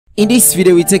In this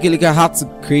video, we take a look at how to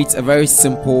create a very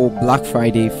simple Black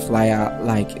Friday flyer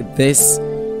like this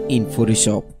in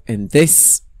Photoshop, and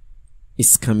this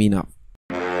is coming up.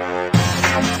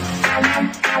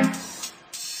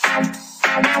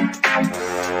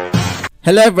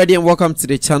 Hello everybody and welcome to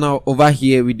the channel. Over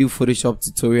here we do Photoshop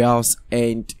tutorials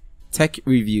and tech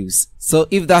reviews. So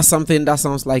if that's something that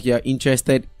sounds like you're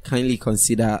interested, kindly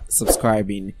consider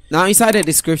subscribing. Now inside the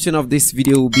description of this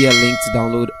video will be a link to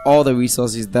download all the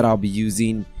resources that I'll be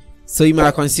using, so you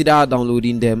might consider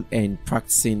downloading them and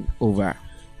practicing over.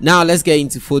 Now let's get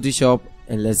into Photoshop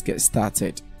and let's get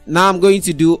started. Now I'm going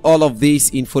to do all of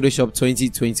this in Photoshop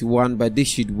 2021, but this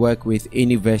should work with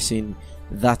any version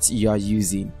that you are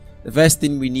using. The first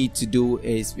thing we need to do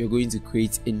is we're going to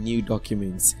create a new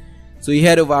document. So you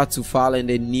head over to File and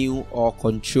then New or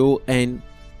Control N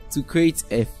to create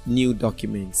a new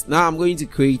document. Now I'm going to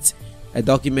create a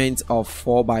document of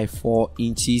 4 by 4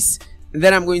 inches, and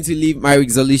then I'm going to leave my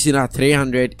resolution at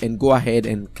 300 and go ahead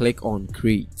and click on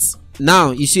Create. Now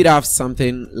you should have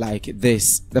something like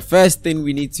this. The first thing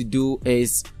we need to do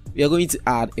is we are going to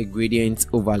add a gradient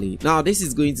overlay. Now this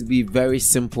is going to be very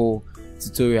simple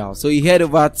tutorial. So you head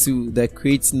over to the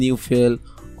Create New Fill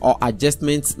or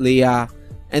Adjustment layer,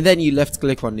 and then you left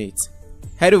click on it.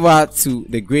 Head over to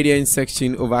the gradient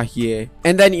section over here,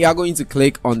 and then you are going to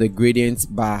click on the gradient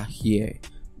bar here.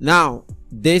 Now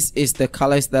this is the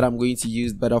colors that I'm going to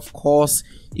use, but of course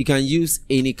you can use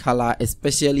any color,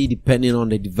 especially depending on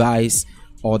the device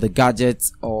or the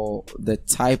gadget or the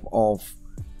type of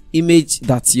image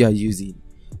that you are using.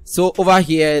 So over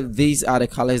here, these are the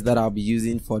colors that I'll be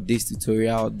using for this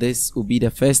tutorial. This will be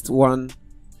the first one,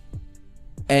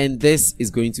 and this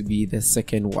is going to be the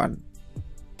second one.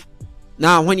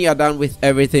 Now when you are done with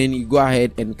everything, you go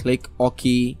ahead and click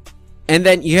OK, and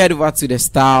then you head over to the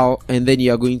style, and then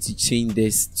you are going to change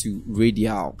this to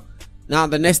radial. Now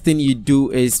the next thing you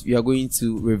do is you are going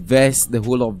to reverse the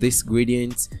whole of this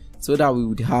gradient so that we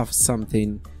would have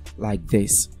something like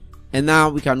this. And now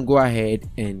we can go ahead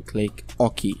and click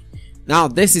OK. Now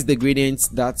this is the gradient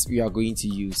that we are going to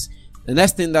use. The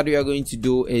next thing that we are going to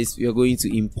do is we are going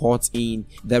to import in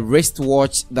the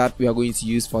wristwatch that we are going to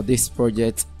use for this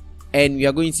project, and we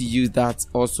are going to use that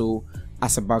also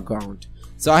as a background.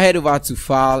 So I head over to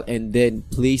File and then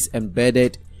Place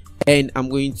Embedded, and I'm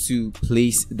going to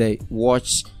place the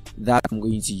watch that I'm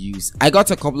going to use. I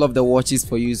got a couple of the watches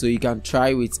for you, so you can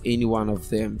try with any one of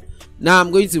them. Now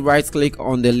I'm going to right click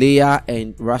on the layer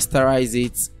and rasterize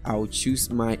it. I'll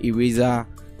choose my eraser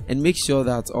and make sure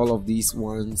that all of these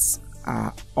ones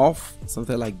are off,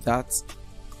 something like that.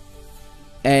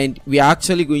 And we are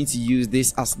actually going to use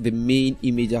this as the main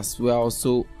image as well.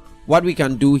 So what we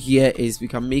can do here is we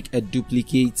can make a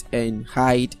duplicate and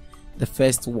hide the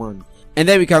first one, and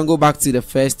then we can go back to the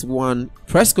first one,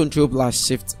 press Ctrl plus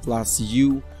Shift plus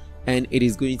U, and it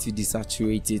is going to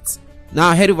desaturate it.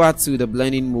 Now head over to the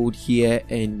blending mode here,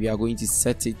 and we are going to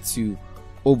set it to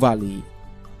overlay,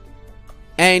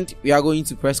 and we are going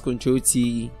to press Ctrl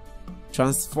T,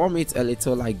 transform it a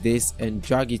little like this, and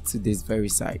drag it to this very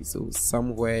side, so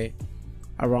somewhere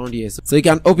around here. So you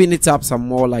can open it up some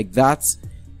more like that,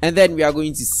 and then we are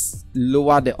going to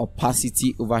lower the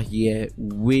opacity over here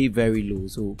way very low,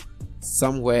 so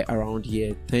somewhere around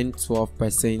here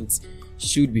 10-12%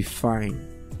 should be fine.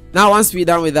 Now once we're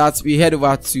done with that, we head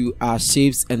over to our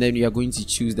shapes, and then we are going to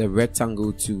choose the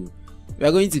rectangle tool. We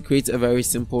are going to create a very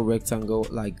simple rectangle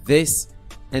like this,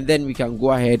 and then we can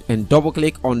go ahead and double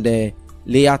click on the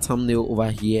layer thumbnail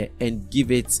over here and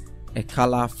give it a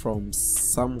color from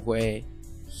somewhere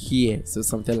here, so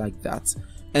something like that.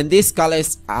 And these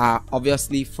colors are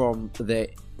obviously from the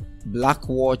black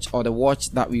watch or the watch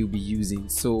that we will be using.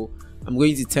 So I'm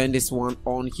going to turn this one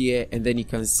on here, and then you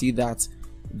can see that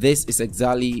this is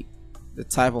exactly the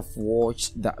type of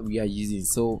watch that we are using.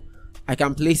 So I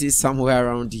can place it somewhere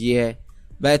around here,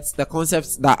 but the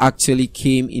concept that actually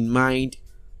came in mind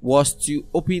was to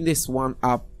open this one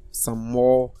up some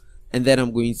more, and then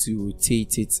I'm going to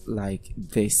rotate it like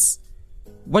this.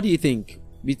 What do you think?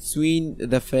 Between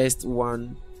the first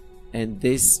one and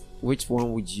this, which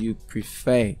one would you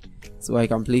prefer? So I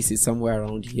can place it somewhere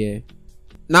around here.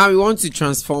 Now we want to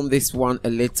transform this one a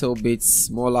little bit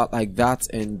smaller like that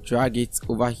and drag it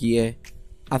over here.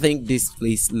 I think this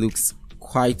place looks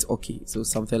quite okay, so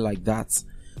something like that.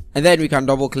 And then we can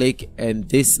double click, and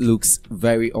this looks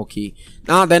very okay.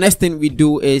 Now the next thing we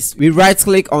do is we right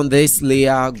click on this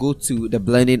layer, go to the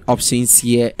blending options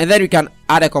here, and then we can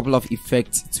add a couple of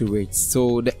effects to it.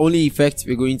 So the only effect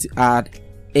we're going to add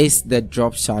is the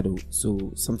drop shadow,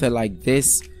 so something like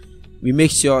this. We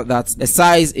make sure that the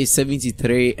size is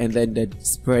 73 and then the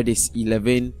spread is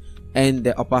 11, and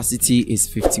the opacity is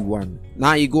 51.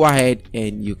 Now you go ahead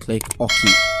and you click OK.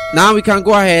 Now we can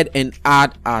go ahead and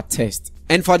add our text.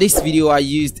 And for this video I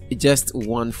used just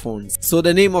one font. So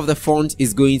the name of the font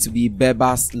is going to be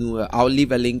Bebas Noor. I'll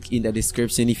leave a link in the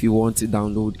description if you want to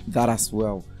download that as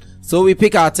well. So we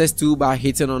pick our text tool by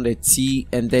hitting on the T,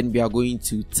 and then we are going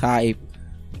to type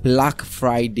Black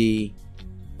Friday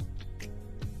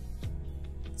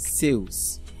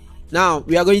sales. Now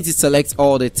we are going to select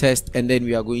all the text, and then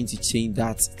we are going to change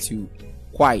that to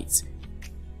white.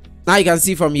 Now you can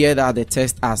see from here that the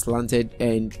text are slanted,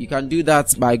 and you can do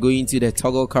that by going to the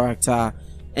toggle character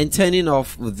and turning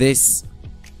off this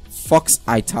Fox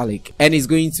italic, and it's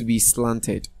going to be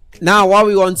slanted. Now what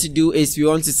we want to do is we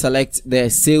want to select the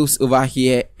sales over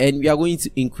here, and we are going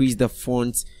to increase the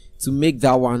font to make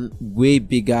that one way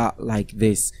bigger like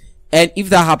this. And if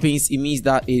that happens, it means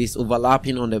that it is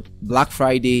overlapping on the Black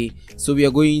Friday. So we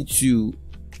are going to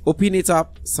open it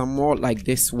up some more like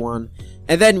this one,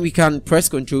 and then we can press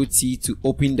Ctrl T to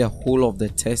open the whole of the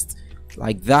text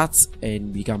like that,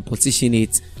 and we can position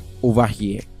it over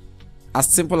here. As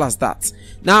simple as that.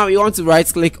 Now we want to right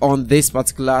click on this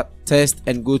particular text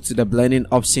and go to the blending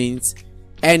options,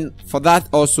 and for that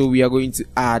also we are going to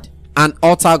add an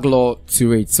alter glow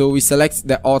to it. So we select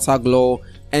the alter glow,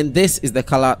 and this is the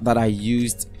color that I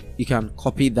used. You can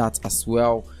copy that as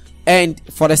well. And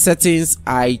for the settings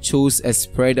I chose a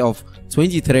spread of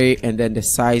 23 and then the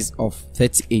size of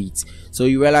 38. So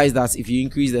you realize that if you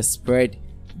increase the spread,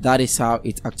 that is how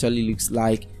it actually looks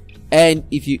like, and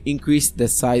if you increase the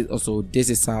size also, this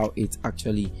is how it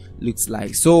actually looks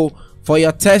like. So for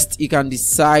your test, you can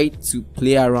decide to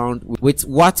play around with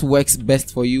what works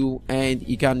best for you, and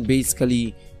you can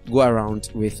basically go around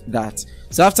with that.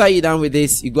 So after you're done with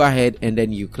this, you go ahead and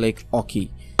then you click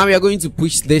OK. Now we are going to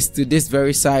push this to this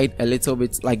very side a little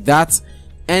bit like that,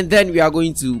 and then we are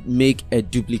going to make a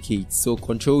duplicate. So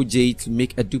Ctrl J to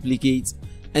make a duplicate,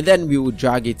 and then we will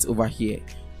drag it over here.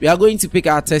 We are going to pick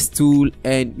our text tool,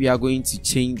 and we are going to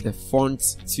change the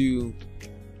font to,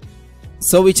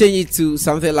 so we change it to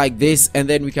something like this, and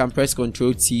then we can press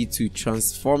Ctrl T to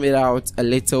transform it out a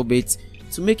little bit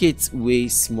to make it way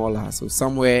smaller, so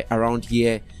somewhere around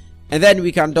here. And then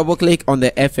we can double click on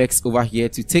the FX over here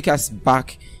to take us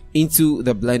back into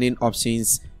the blending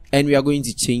options, and we are going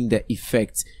to change the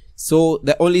effect. So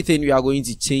the only thing we are going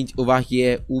to change over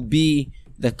here will be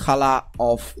the color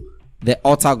of the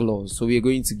alter glow. So we are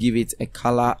going to give it a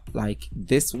color like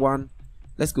this one.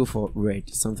 Let's go for red,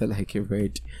 something like a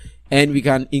red, and we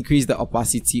can increase the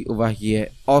opacity over here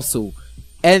also.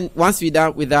 And once we're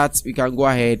done with that, we can go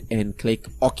ahead and click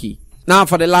OK. Now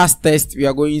for the last test, we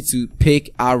are going to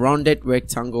pick our rounded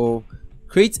rectangle,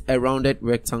 create a rounded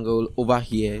rectangle over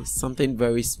here, something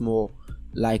very small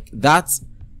like that,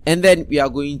 and then we are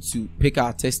going to pick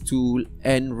our text tool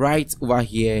and write over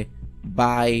here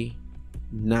by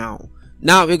now.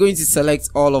 Now we're going to select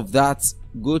all of that,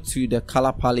 go to the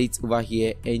color palette over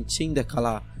here and change the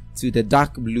color to the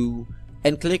dark blue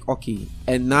and click OK.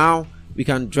 And now we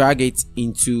can drag it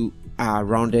into our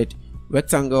rounded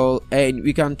rectangle, and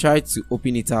we can try to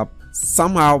open it up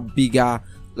somehow bigger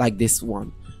like this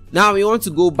one. Now we want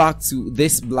to go back to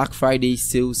this Black Friday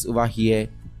sales over here,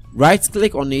 right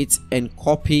click on it and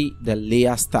copy the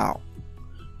layer style.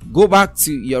 Go back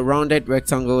to your rounded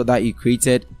rectangle that you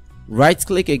created, right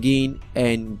click again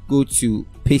and go to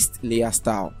paste layer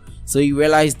style. So you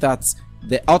realize that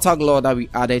the outer glow that we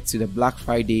added to the Black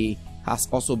Friday has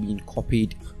also been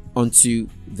copied onto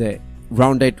the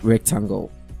rounded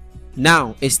rectangle.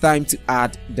 Now it's time to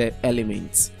add the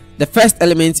elements. The first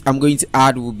element I'm going to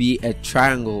add will be a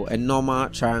triangle, a normal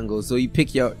triangle. So you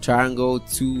pick your triangle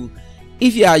tool.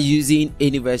 If you are using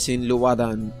any version lower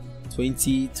than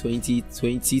 2020,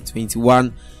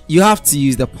 2021, you have to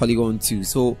use the polygon tool.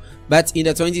 So but in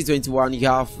the 2021 you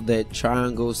have the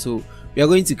triangle, so we are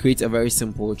going to create a very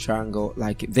simple triangle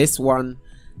like this one,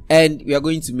 and we are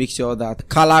going to make sure that the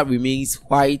color remains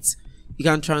white. You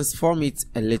can transform it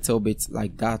a little bit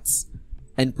like that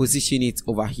and position it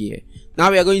over here.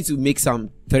 Now we are going to make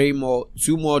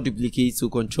two more duplicates. So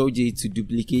Ctrl J to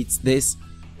duplicate this,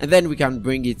 and then we can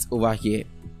bring it over here.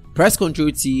 Press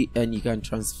Ctrl T and you can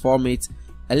transform it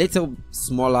a little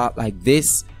smaller like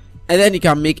this, and then you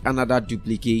can make another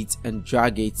duplicate and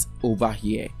drag it over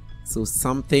here, so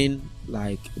something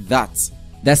like that.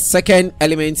 The second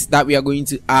element that we are going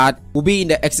to add will be in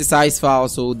the exercise file.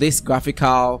 So this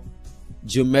graphical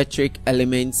geometric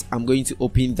elements, I'm going to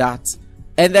open that,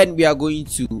 and then we are going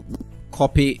to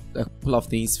copy a couple of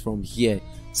things from here.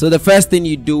 So the first thing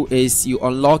you do is you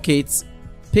unlock it,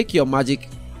 pick your magic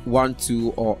wand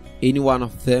tool or any one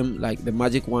of them like the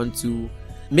magic wand tool,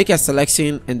 make a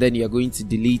selection, and then you're going to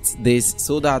delete this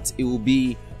so that it will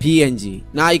be PNG.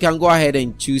 Now you can go ahead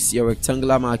and choose your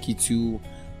rectangular marquee tool,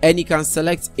 and you can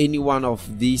select any one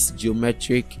of these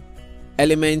geometric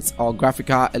elements or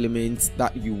graphical elements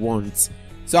that you want.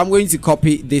 So I'm going to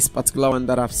copy this particular one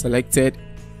that I've selected,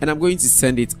 and I'm going to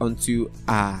send it onto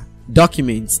our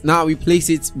document. Now we place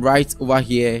it right over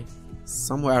here,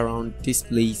 somewhere around this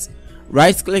place.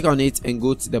 Right click on it and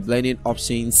go to the blending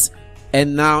options,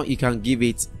 and now you can give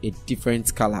it a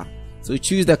different color. So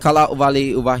choose the color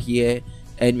overlay over here,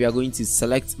 and we are going to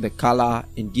select the color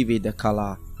and give it the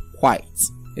color white.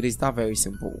 It is that very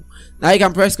simple. Now you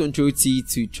can press Ctrl T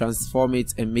to transform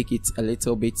it and make it a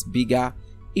little bit bigger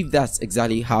if that's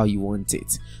exactly how you want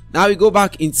it. Now we go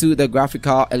back into the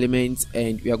graphical element,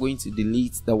 and we are going to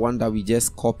delete the one that we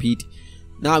just copied.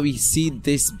 Now we see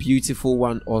this beautiful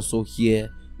one also here.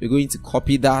 We're going to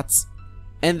copy that,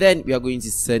 and then we are going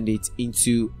to send it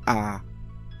into our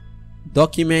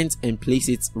document and place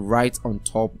it right on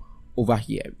top over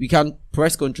here. We can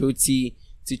press Ctrl T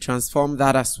to transform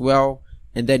that as well,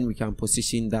 and then we can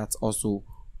position that also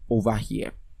over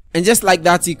here. And just like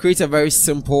that, you create a very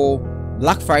simple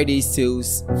Black Friday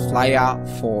sales flyer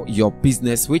for your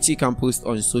business, which you can post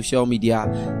on social media,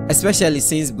 especially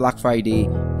since Black Friday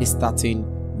is starting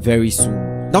very soon.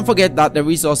 Don't forget that the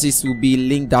resources will be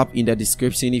linked up in the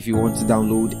description if you want to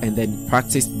download and then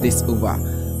practice this over.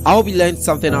 I hope you learned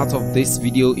something out of this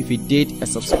video. If you did,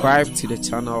 subscribe to the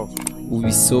channel will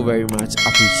be so very much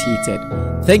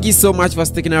appreciated. Thank you so much for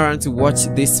sticking around to watch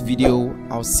this video.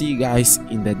 I'll see you guys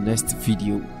in the next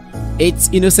video. It's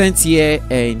Innocent here,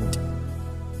 and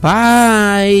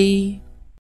bye.